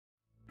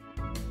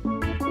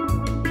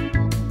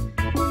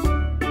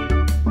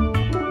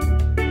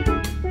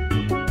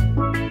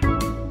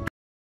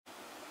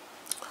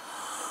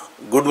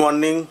Good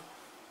morning.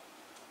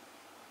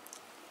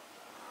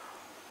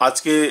 आज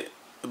के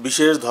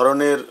विशेष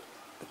धरनेर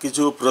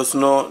किछु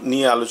प्रश्न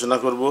निये आलोचना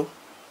करब।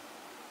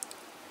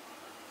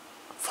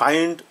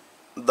 Find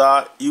the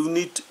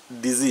unit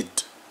digit.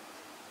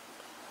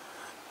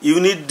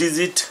 Unit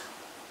digit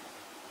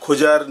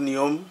खोजार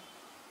नियम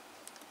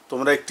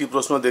তোমরা একটি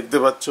প্রশ্ন দেখতে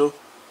পাচ্ছ।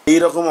 এই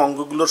রকম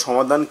অঙ্কগুলোর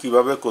সমাধান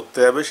কিভাবে করতে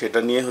হবে সেটা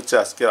নিয়ে হচ্ছে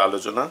আজকের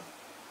আলোচনা।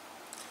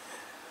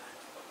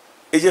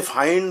 এই যে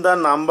find the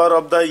number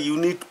of the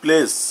unit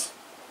place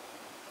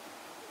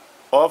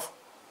of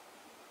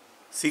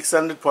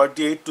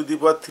 648 to the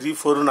পাওয়ার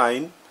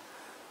 349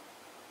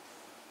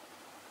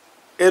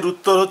 এর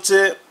উত্তর হচ্ছে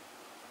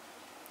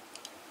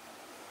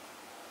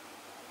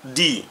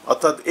ডি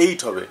অর্থাৎ 8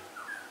 হবে।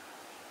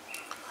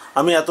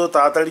 আমি এত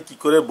তাড়াতাড়ি কি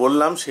করে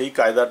বললাম সেই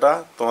কায়দাটা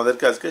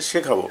তোমাদেরকে আজকে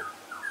শেখাবো।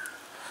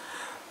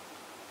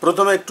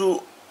 প্রথমে একটু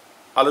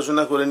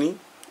আলোচনা করে নিই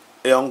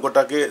এই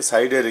অঙ্কটাকে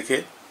সাইডে রেখে,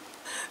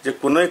 যে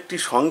কোনো একটি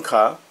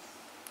সংখ্যা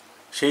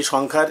সেই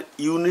সংখ্যার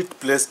ইউনিট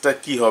প্লেসটা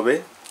কি হবে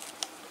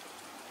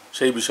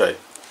সেই বিষয়ে।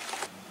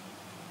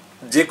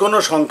 যে কোনো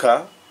সংখ্যা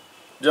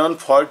যেমন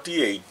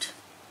 48,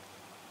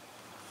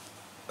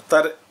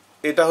 তার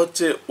এটা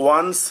হচ্ছে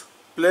ওয়ানস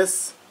প্লেস,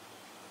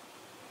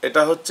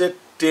 এটা হচ্ছে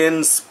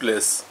টেন্স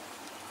প্লেস।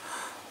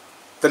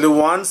 তাহলে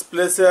ওয়ানস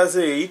প্লেসে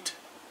আছে 8,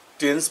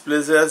 টেন্স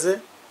প্লেসে আছে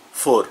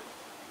 4।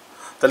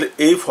 তাহলে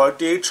এই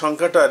 48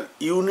 সংখ্যাটার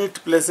ইউনিট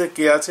প্লেসে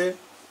কে আছে?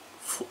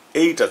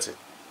 8 আছে।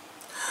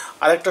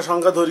 আরেকটা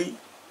সংখ্যা ধরি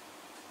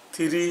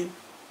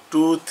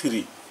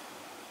 323,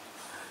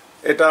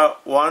 এটা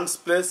ওয়ানস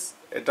প্লেস,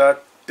 এটা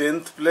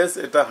 10th প্লেস,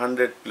 এটা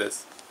 100 প্লেস।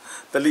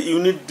 তাহলে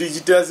ইউনিট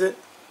ডিজিটে আছে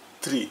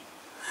 3।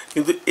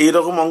 কিন্তু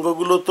এইরকম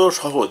অঙ্কগুলো তো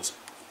সহজ,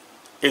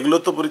 এগুলো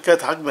তো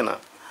পরীক্ষায় থাকবে না,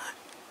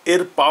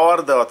 এর পাওয়ার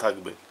দেওয়া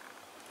থাকবে।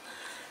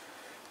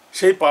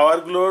 সেই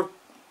পাওয়ারগুলোর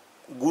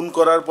গুণ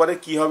করার পরে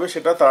কি হবে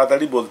সেটা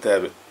তাড়াতাড়ি বলতে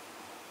হবে।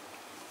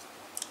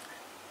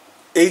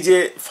 এই যে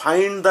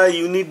ফাইন্ড দ্য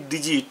ইউনিট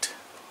ডিজিট,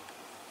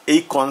 এই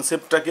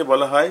কনসেপ্টটাকে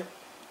বলা হয়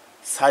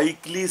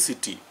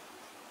সাইক্লিসিটি।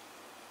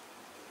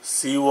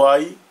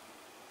 CYCLICITY,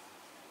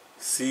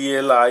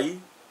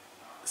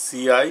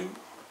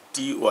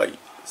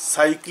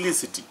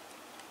 cyclicity.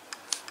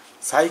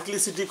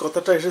 সাইক্লিসিটি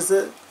কথাটা এসেছে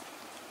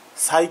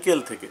সাইকেল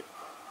থেকে।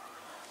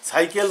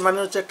 সাইকেল মানে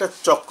হচ্ছে একটা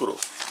চক্র।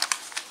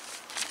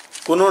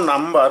 কোনো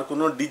নাম্বার,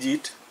 কোনো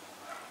ডিজিট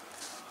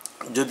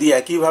যদি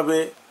একইভাবে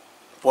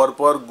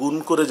পরপর গুণ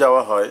করে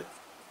যাওয়া হয়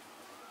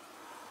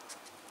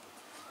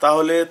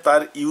তাহলে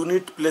তার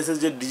ইউনিট প্লেসে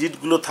যে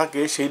ডিজিটগুলো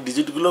থাকে সেই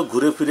ডিজিটগুলো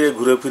ঘুরে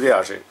ফিরে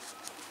আসে।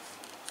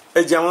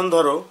 এই যেমন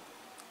ধরো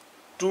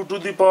 2 টু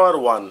দি পাওয়ার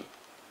 1,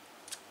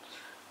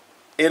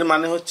 এর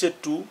মানে হচ্ছে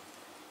 2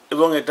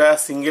 এবং এটা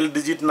সিঙ্গেল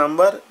ডিজিট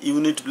নাম্বার,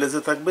 ইউনিট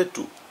প্লেসে থাকবে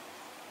 2।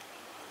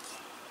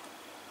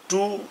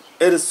 2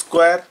 এর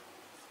স্কোয়ার,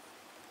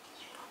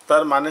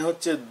 তার মানে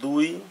হচ্ছে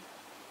 2,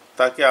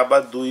 তাকে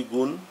আবার 2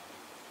 গুণ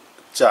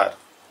 4,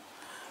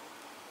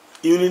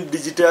 ইউনিট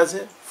ডিজিটে আছে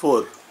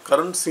 4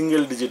 কারণ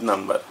সিঙ্গেল ডিজিট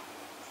নাম্বার।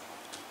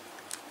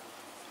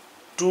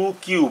 2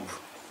 কিউব,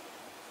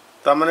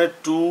 তার মানে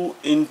 2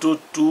 ইন্টু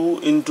 2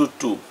 ইন্টু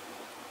 2,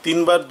 3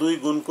 বার 2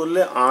 গুণ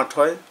করলে 8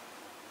 হয়,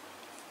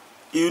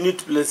 ইউনিট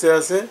প্লেসে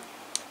আছে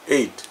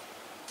 8।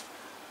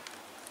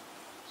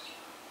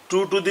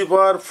 2 টু দি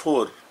পাওয়ার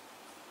 4,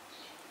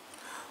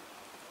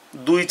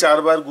 2 4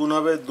 বার গুণ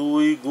হবে, 2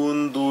 গুণ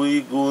 2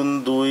 গুণ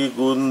 2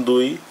 গুণ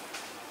 2,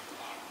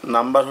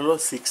 নাম্বার হলো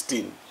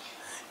 16,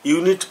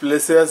 ইউনিট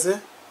প্লেসে আছে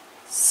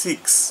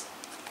 6।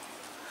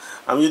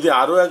 আমি যদি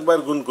আরও একবার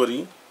গুণ করি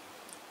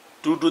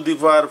 2 টু দি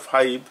পাওয়ার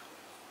 5,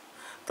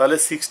 তাহলে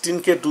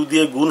 16কে 2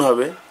 দিয়ে গুণ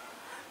হবে,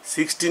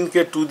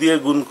 16কে 2 দিয়ে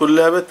গুণ করলে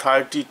হবে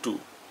 32,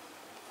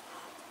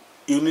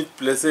 ইউনিট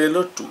প্লেসে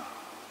এলো 2।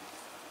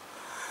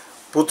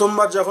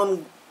 প্রথমবার যখন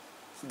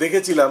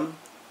দেখেছিলাম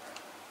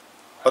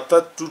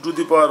অর্থাৎ 2 টু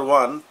দি পাওয়ার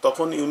 1,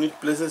 তখন ইউনিট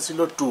প্লেসে ছিল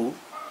 2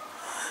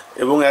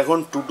 এবং এখন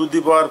 2 টু দি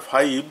পাওয়ার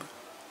 5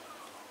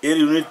 এর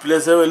ইউনিট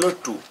প্লেসেও এলো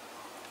 2।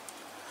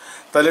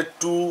 তাহলে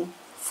 2,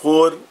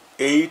 4,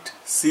 8,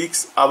 6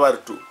 আবার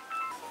 2।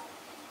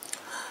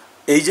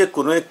 এই যে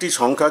কোনো একটি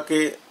সংখ্যাকে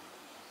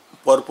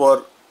পরপর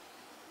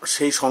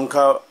সেই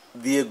সংখ্যা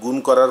দিয়ে গুণ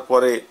করার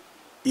পরে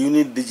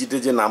ইউনিট ডিজিটে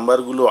যে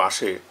নাম্বারগুলো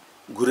আসে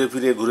ঘুরে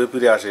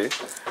ফিরে আসে,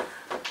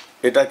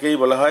 এটাকেই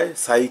বলা হয়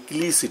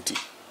সাইক্লিসিটি।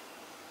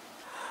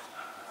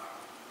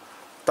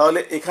 তাহলে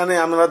এখানে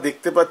আমরা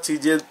দেখতে পাচ্ছি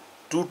যে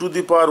 2 টু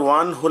দি পাওয়ার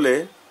 1 হলে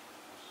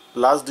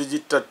লাস্ট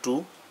ডিজিটটা 2,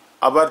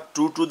 আবার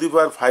 2 টু দি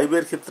পাওয়ার 5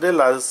 এর ক্ষেত্রে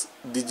লাস্ট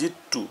ডিজিট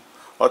 2,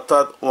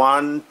 অর্থাৎ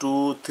 1 2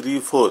 3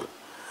 4।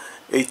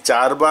 এই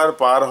 4 বার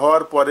পার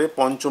হওয়ার পরে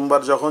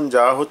পঞ্চমবার যখন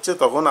যাওয়া হচ্ছে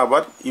তখন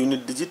আবার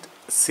ইউনিট ডিজিট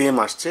সেম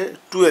আসছে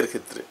 2 এর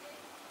ক্ষেত্রে।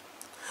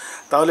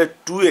 তাহলে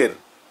 2 এর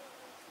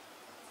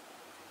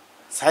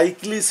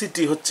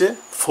সাইক্লিসিটি হচ্ছে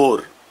 4,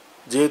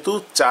 যেহেতু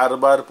 4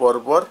 বার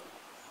পর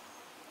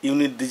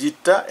ইউনিট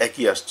ডিজিটটা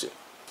একই আসছে।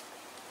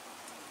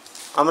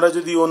 আমরা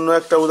যদি অন্য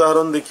একটা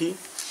উদাহরণ দেখি,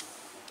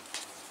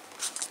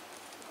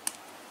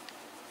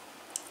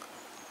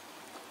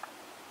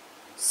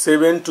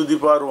 7 to the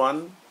power 1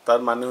 তার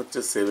মানে হচ্ছে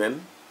 7,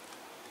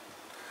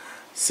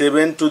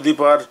 7 টু দি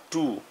পাওয়ার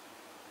 2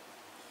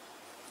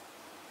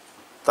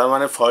 তার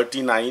মানে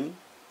 49,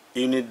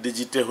 ইউনিট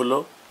ডিজিটে হলো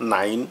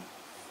 9,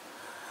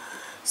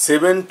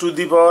 7 টু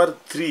দি পাওয়ার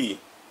 3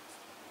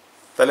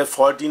 তাহলে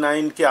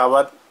 49কে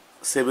আবার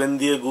 7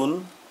 দিয়ে গুণ,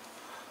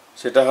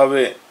 সেটা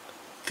হবে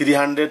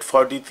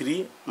 343,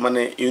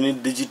 মানে ইউনিট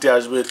ডিজিটে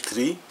আসবে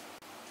 3,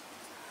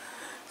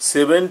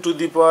 7 টু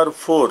দি পাওয়ার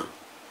 4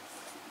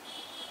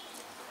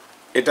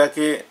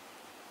 এটাকে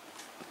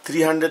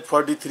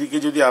 343কে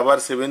যদি আবার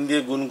 7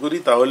 দিয়ে গুণ করি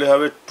তাহলে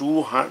হবে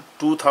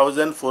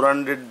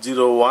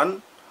 2401,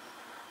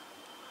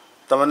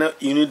 তার মানে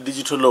ইউনিট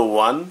ডিজিট হলো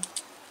 1,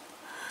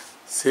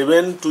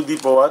 7 টু দি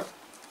পাওয়ার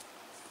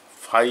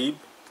 5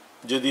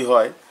 যদি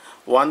হয়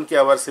 1কে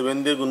আবার 7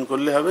 দিয়ে গুণ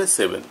করলে হবে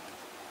 7।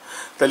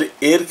 তাহলে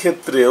এর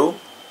ক্ষেত্রেও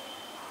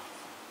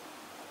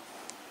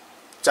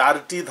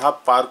 4টি ধাপ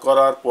পার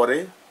করার পরে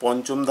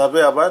পঞ্চম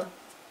ধাপে আবার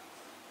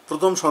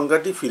প্রথম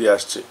সংখ্যাটি ফিরে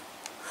আসছে।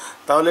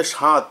 তাহলে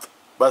 7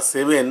 বা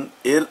 7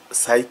 এর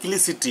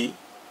সাইক্লিসিটি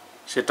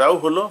সেটাও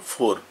হলো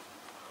 4,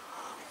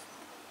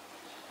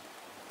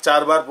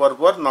 4 বার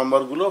পরপর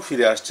নম্বরগুলো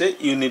ফিরে আসছে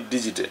ইউনিট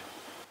ডিজিটে।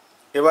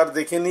 এবার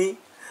দেখে নিই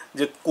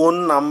যে কোন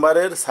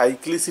নাম্বারের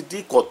সাইক্লিসিটি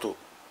কত।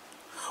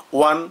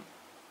 1,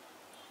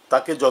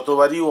 তাকে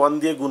যতবারই 1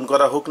 দিয়ে গুণ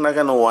করা হোক না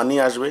কেন 1ই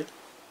আসবে,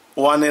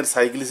 1 এর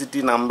সাইক্লিসিটি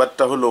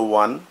নাম্বারটা হলো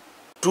 1।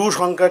 2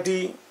 সংখ্যাটি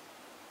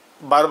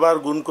বারবার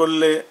গুণ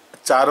করলে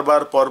 4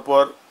 বার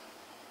পরপর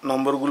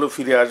নম্বরগুলো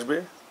ফিরে আসবে,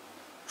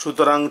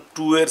 সুতরাং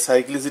 2 এর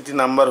সাইক্লিসিটি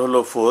নাম্বার হলো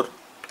 4।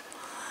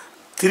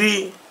 3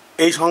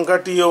 এই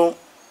সংখ্যাটিও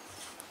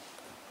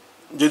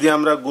যদি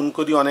আমরা গুণ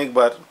করি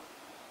অনেকবার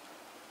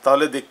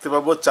তাহলে দেখতে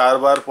পাবো 4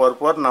 বার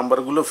পরপর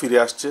নাম্বারগুলো ফিরে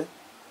আসছে,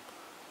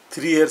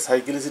 3 এর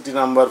সাইক্লিসিটি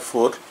নাম্বার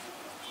 4।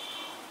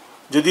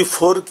 যদি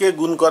 4কে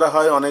গুণ করা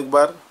হয়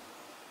অনেকবার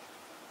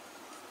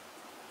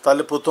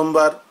তাহলে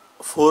প্রথমবার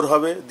 4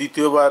 হবে,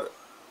 দ্বিতীয়বার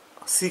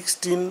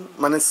 16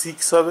 মানে 6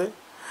 হবে,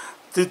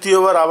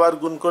 তৃতীয়বার আবার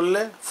গুণ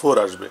করলে 4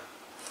 আসবে,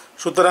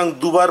 সুতরাং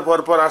দুবার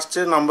পরপর আসছে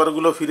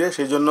নাম্বারগুলো ফিরে,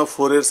 সেই জন্য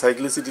 4 এর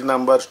সাইক্লিসিটি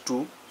নাম্বার 2।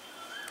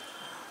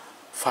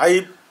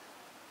 5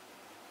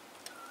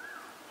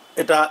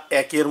 এটা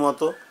 1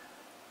 মতো,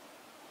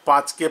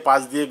 5কে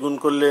 5 দিয়ে গুণ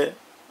করলে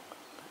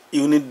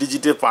ইউনিট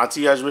ডিজিটে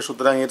 5ই আসবে,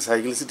 সুতরাং এর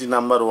সাইক্লিসিটি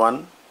নাম্বার 1।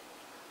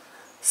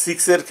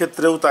 6 এর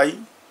ক্ষেত্রেও তাই,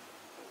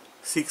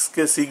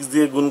 6কে 6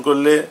 দিয়ে গুণ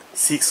করলে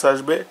 6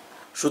 আসবে,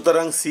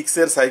 সুতরাং 6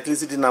 এর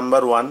সাইক্লিসিটি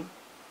নাম্বার 1।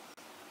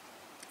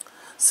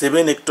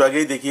 7 একটু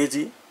আগেই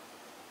দেখিয়েছি,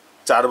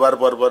 4 বার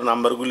পরপর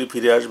নাম্বারগুলি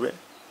ফিরে আসবে,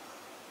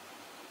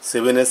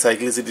 7 এর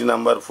সাইক্লিসিটি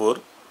নাম্বার 4।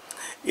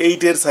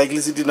 8 এর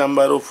সাইক্লিসিটি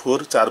নাম্বারও 4,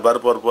 4 বার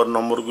পরপর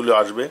নম্বরগুলো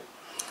আসবে।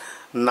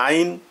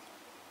 9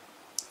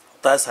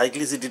 তার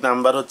সাইক্লিসিটি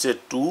নাম্বার হচ্ছে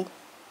 2,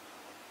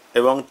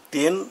 এবং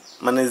 10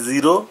 মানে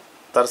 0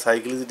 তার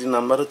সাইক্লিসিটি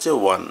নাম্বার হচ্ছে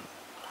 1।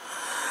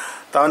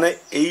 তাহলে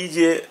এই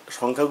যে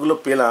সংখ্যাগুলো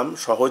পেলাম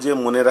সহজে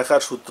মনে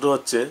রাখার সূত্র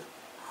হচ্ছে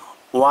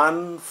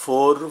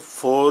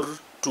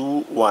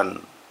 14421,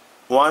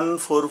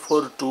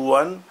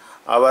 14421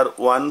 আবার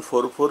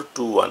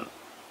 14421।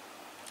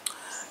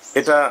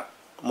 এটা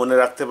মনে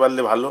রাখতে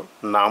পারলে ভালো,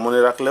 না মনে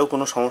রাখলেও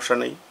কোনো সমস্যা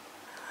নেই।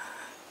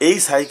 এই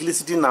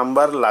সাইক্লিসিটি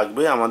নাম্বার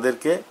লাগবে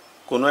আমাদেরকে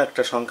কোনো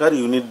একটা সংখ্যার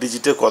ইউনিট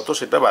ডিজিটে কত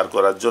সেটা বার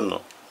করার জন্য।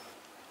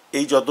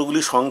 এই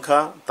যতগুলি সংখ্যা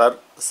তার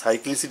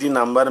সাইক্লিসিটি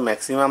নাম্বার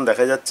ম্যাক্সিমাম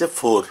দেখা যাচ্ছে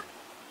 4,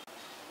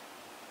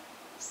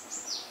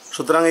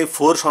 সুতরাং এই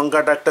 4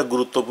 সংখ্যাটা একটা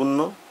গুরুত্বপূর্ণ।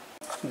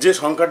 যে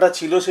সংখ্যাটা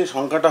ছিল সেই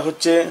সংখ্যাটা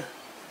হচ্ছে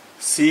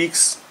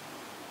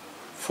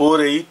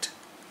 648,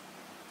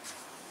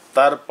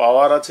 তার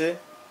পাওয়ার আছে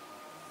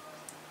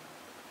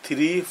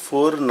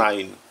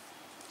 349।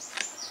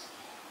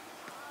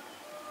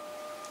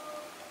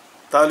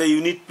 তাহলে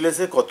ইউনিট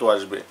প্লেসে কত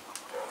আসবে?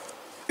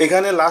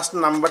 এখানে লাস্ট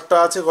নাম্বারটা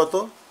আছে কত?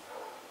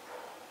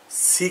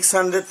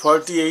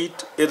 648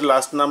 এর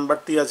লাস্ট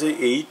নাম্বারটি আছে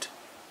 8,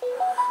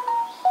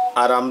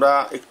 আর আমরা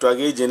একটু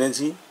আগেই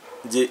জেনেছি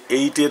যে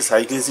 8 এর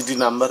সাইক্লিসিটি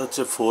নাম্বার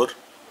হচ্ছে 4।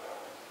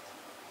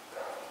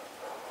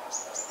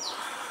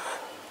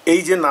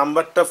 এই যে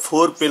নাম্বারটা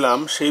 4 পেলাম,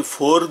 সেই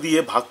 4 দিয়ে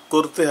ভাগ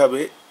করতে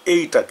হবে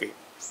এইটাকে,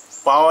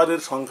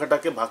 পাওয়ারের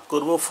সংখ্যাটাকে ভাগ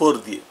করব 4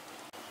 দিয়ে,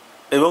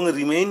 এবং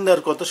রিমাইন্ডার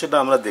কত সেটা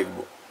আমরা দেখব।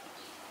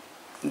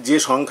 যে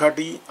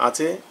সংখ্যাটি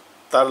আছে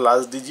তার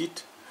লাস্ট ডিজিট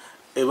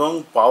এবং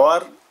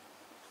পাওয়ার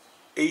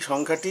এই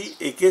সংখ্যাটি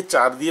একে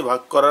 4 দিয়ে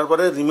ভাগ করার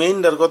পরে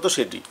রিমাইন্ডার কত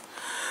সেটি।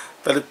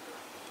 তাহলে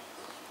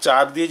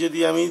 4 দিয়ে যদি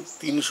আমি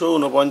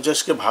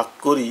 349কে ভাগ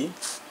করি,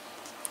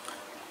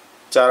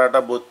 4 8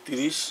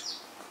 32,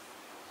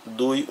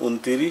 2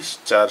 29,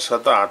 4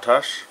 7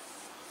 28,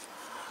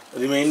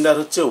 রিমাইন্ডার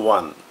হচ্ছে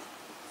 1।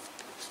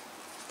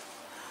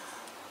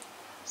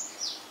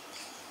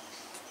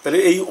 তাহলে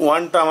এই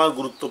 1টা আমার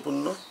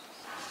গুরুত্বপূর্ণ।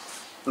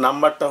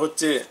 নাম্বারটা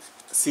হচ্ছে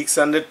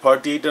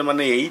 648 এর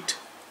মানে 8,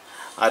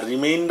 আর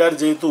রিমাইন্ডার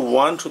যেহেতু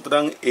 1,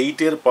 সুতরাং 8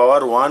 এর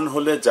পাওয়ার 1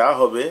 হলে যা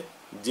হবে,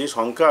 যে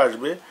সংখ্যা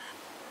আসবে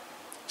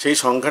সেই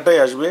সংখ্যাটাই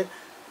আসবে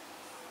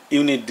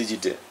ইউনিট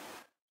ডিজিটে।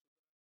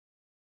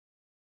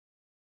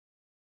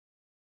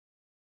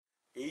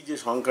 এই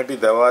সংখ্যাটি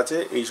দেওয়া আছে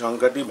এই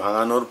সংখ্যাটি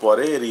ভাঙানোর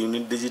পরে এর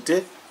ইউনিট ডিজিটে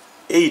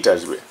 8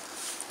 আসবে।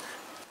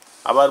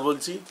 আবার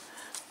বলছি,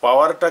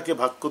 পাওয়ারটাকে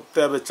ভাগ করতে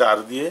হবে 4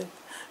 দিয়ে,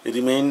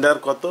 রিমাইন্ডার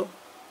কত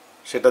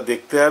সেটা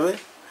দেখতে হবে।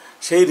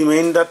 সেই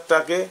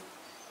রিমাইন্ডারটাকে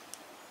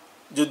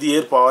যদি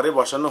এর পাওয়ারে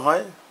বসানো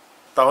হয়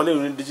তাহলে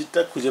ইউনিট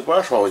ডিজিটটা খুঁজে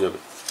পাওয়া সহজ হবে।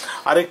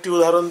 আরেকটি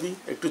উদাহরণ দিই,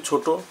 একটু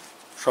ছোট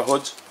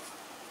সহজ।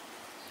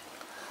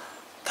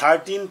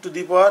 13 টু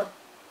দি পাওয়ার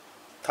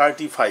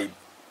 35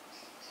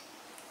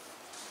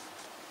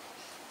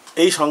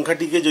 এই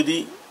সংখ্যাটিকে যদি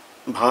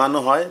ভাঙানো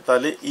হয়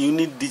তাহলে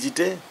ইউনিট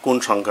ডিজিটে কোন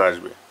সংখ্যা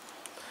আসবে?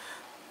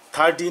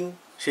 13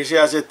 শেষে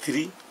আছে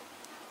 3,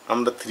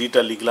 আমরা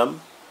 3টা লিখলাম।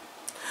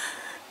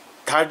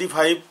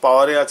 35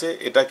 পাওয়ারে আছে,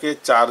 এটাকে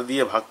 4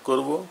 দিয়ে ভাগ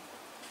করব।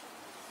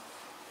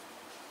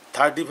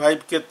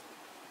 35কে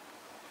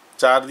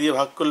 4 দিয়ে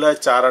ভাগ করলে হয়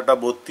 4 8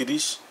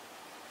 32,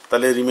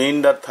 তাহলে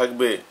রিমাইন্ডার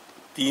থাকবে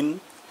 3।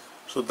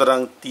 সুতরাং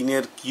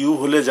 3-এর কিউব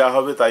হলে যা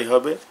হবে তাই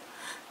হবে।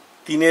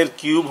 3-এর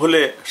কিউব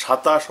হলে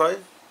 27 হয়,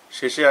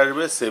 শেষে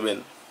আসবে 7।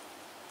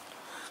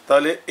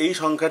 তাহলে এই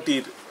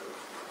সংখ্যাটির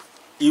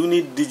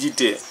ইউনিট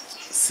ডিজিটে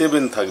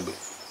 7 থাকবে।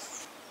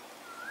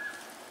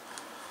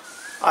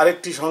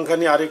 আরেকটি সংখ্যা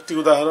নিয়ে আরেকটি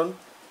উদাহরণ।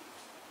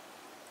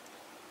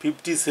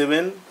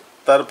 57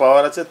 তার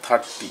পাওয়ার আছে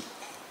 30,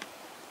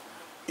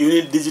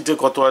 ইউনিট ডিজিটে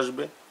কত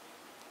আসবে?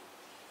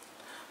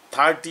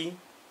 30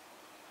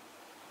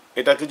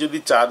 এটাকে যদি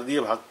 4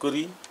 দিয়ে ভাগ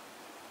করি,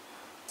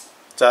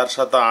 4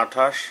 7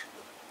 28,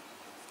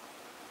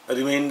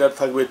 রিমাইন্ডার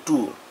থাকবে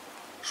 2।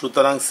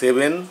 সুতরাং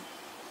 7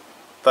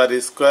 তার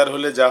স্কোয়ার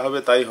হলে যা হবে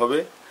তাই হবে।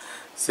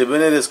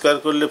 7-এর স্কোয়ার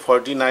করলে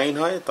 49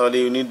 হয়, তাহলে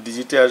ইউনিট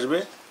ডিজিটে আসবে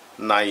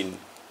 9।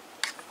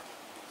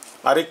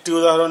 আরেকটি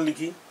উদাহরণ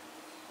লিখি।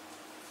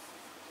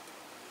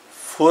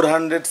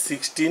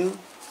 416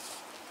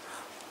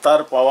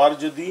 তার পাওয়ার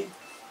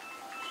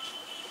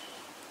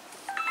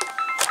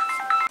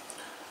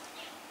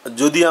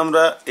যদি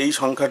আমরা এই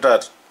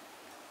সংখ্যাটার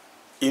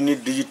ইউনিট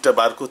ডিজিটটা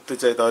বার করতে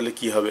চাই তাহলে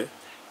কি হবে?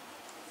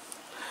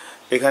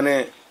 এখানে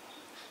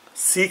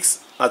 6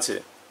 আছে।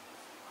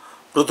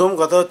 প্রথম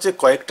কথা হচ্ছে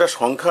কয়েকটা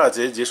সংখ্যা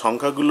আছে যে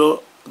সংখ্যাগুলো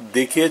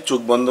দেখে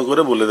চোখ বন্ধ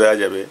করে বলে দেওয়া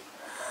যাবে।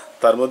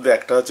 তার মধ্যে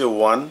একটা হচ্ছে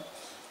 1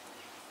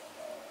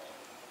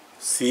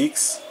 6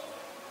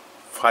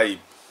 5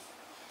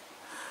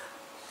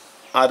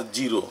 আর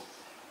 0।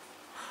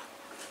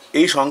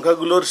 এই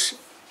সংখ্যাগুলোর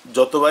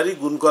যতবারই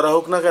গুণ করা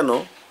হোক না কেন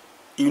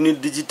ইউনিট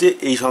ডিজিটে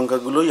এই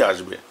সংখ্যাগুলোই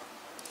আসবে।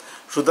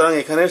 সুতরাং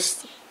এখানে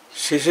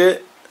শেষে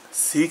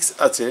 6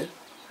 আছে,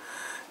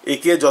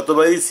 একে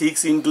যতবারই 6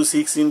 ×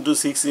 6 ×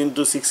 6 ×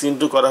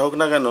 6 করা হোক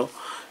না কেন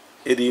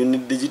এর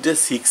ইউনিট ডিজিটে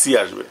 6ই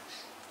আসবে।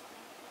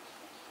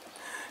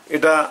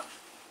 এটা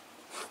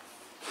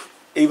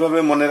এইভাবে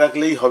মনে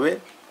রাখলেই হবে।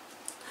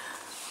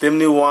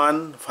 তেমনি 1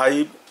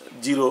 5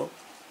 0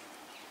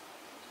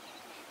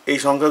 এই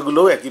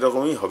সংখ্যাগুলোও একই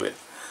রকমই হবে।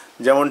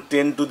 যেমন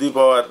 10 টু দি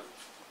পাওয়ার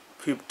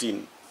 15,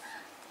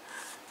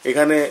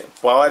 এখানে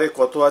পাওয়ারে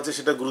কত আছে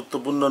সেটা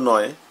গুরুত্বপূর্ণ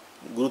নয়,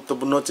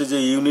 গুরুত্বপূর্ণ হচ্ছে যে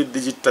ইউনিট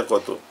ডিজিটটা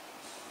কত।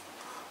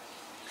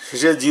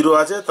 শেষে 0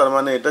 আছে, তার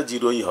মানে এটা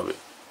 0ই হবে।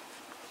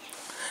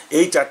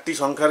 এই 4টি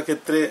সংখ্যার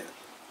ক্ষেত্রে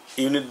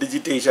ইউনিট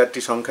ডিজিটে এই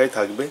 4টি সংখ্যাই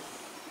থাকবে,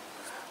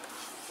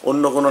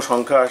 অন্য কোনো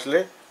সংখ্যা আসলে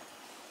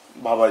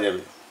ভাবা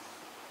যাবে।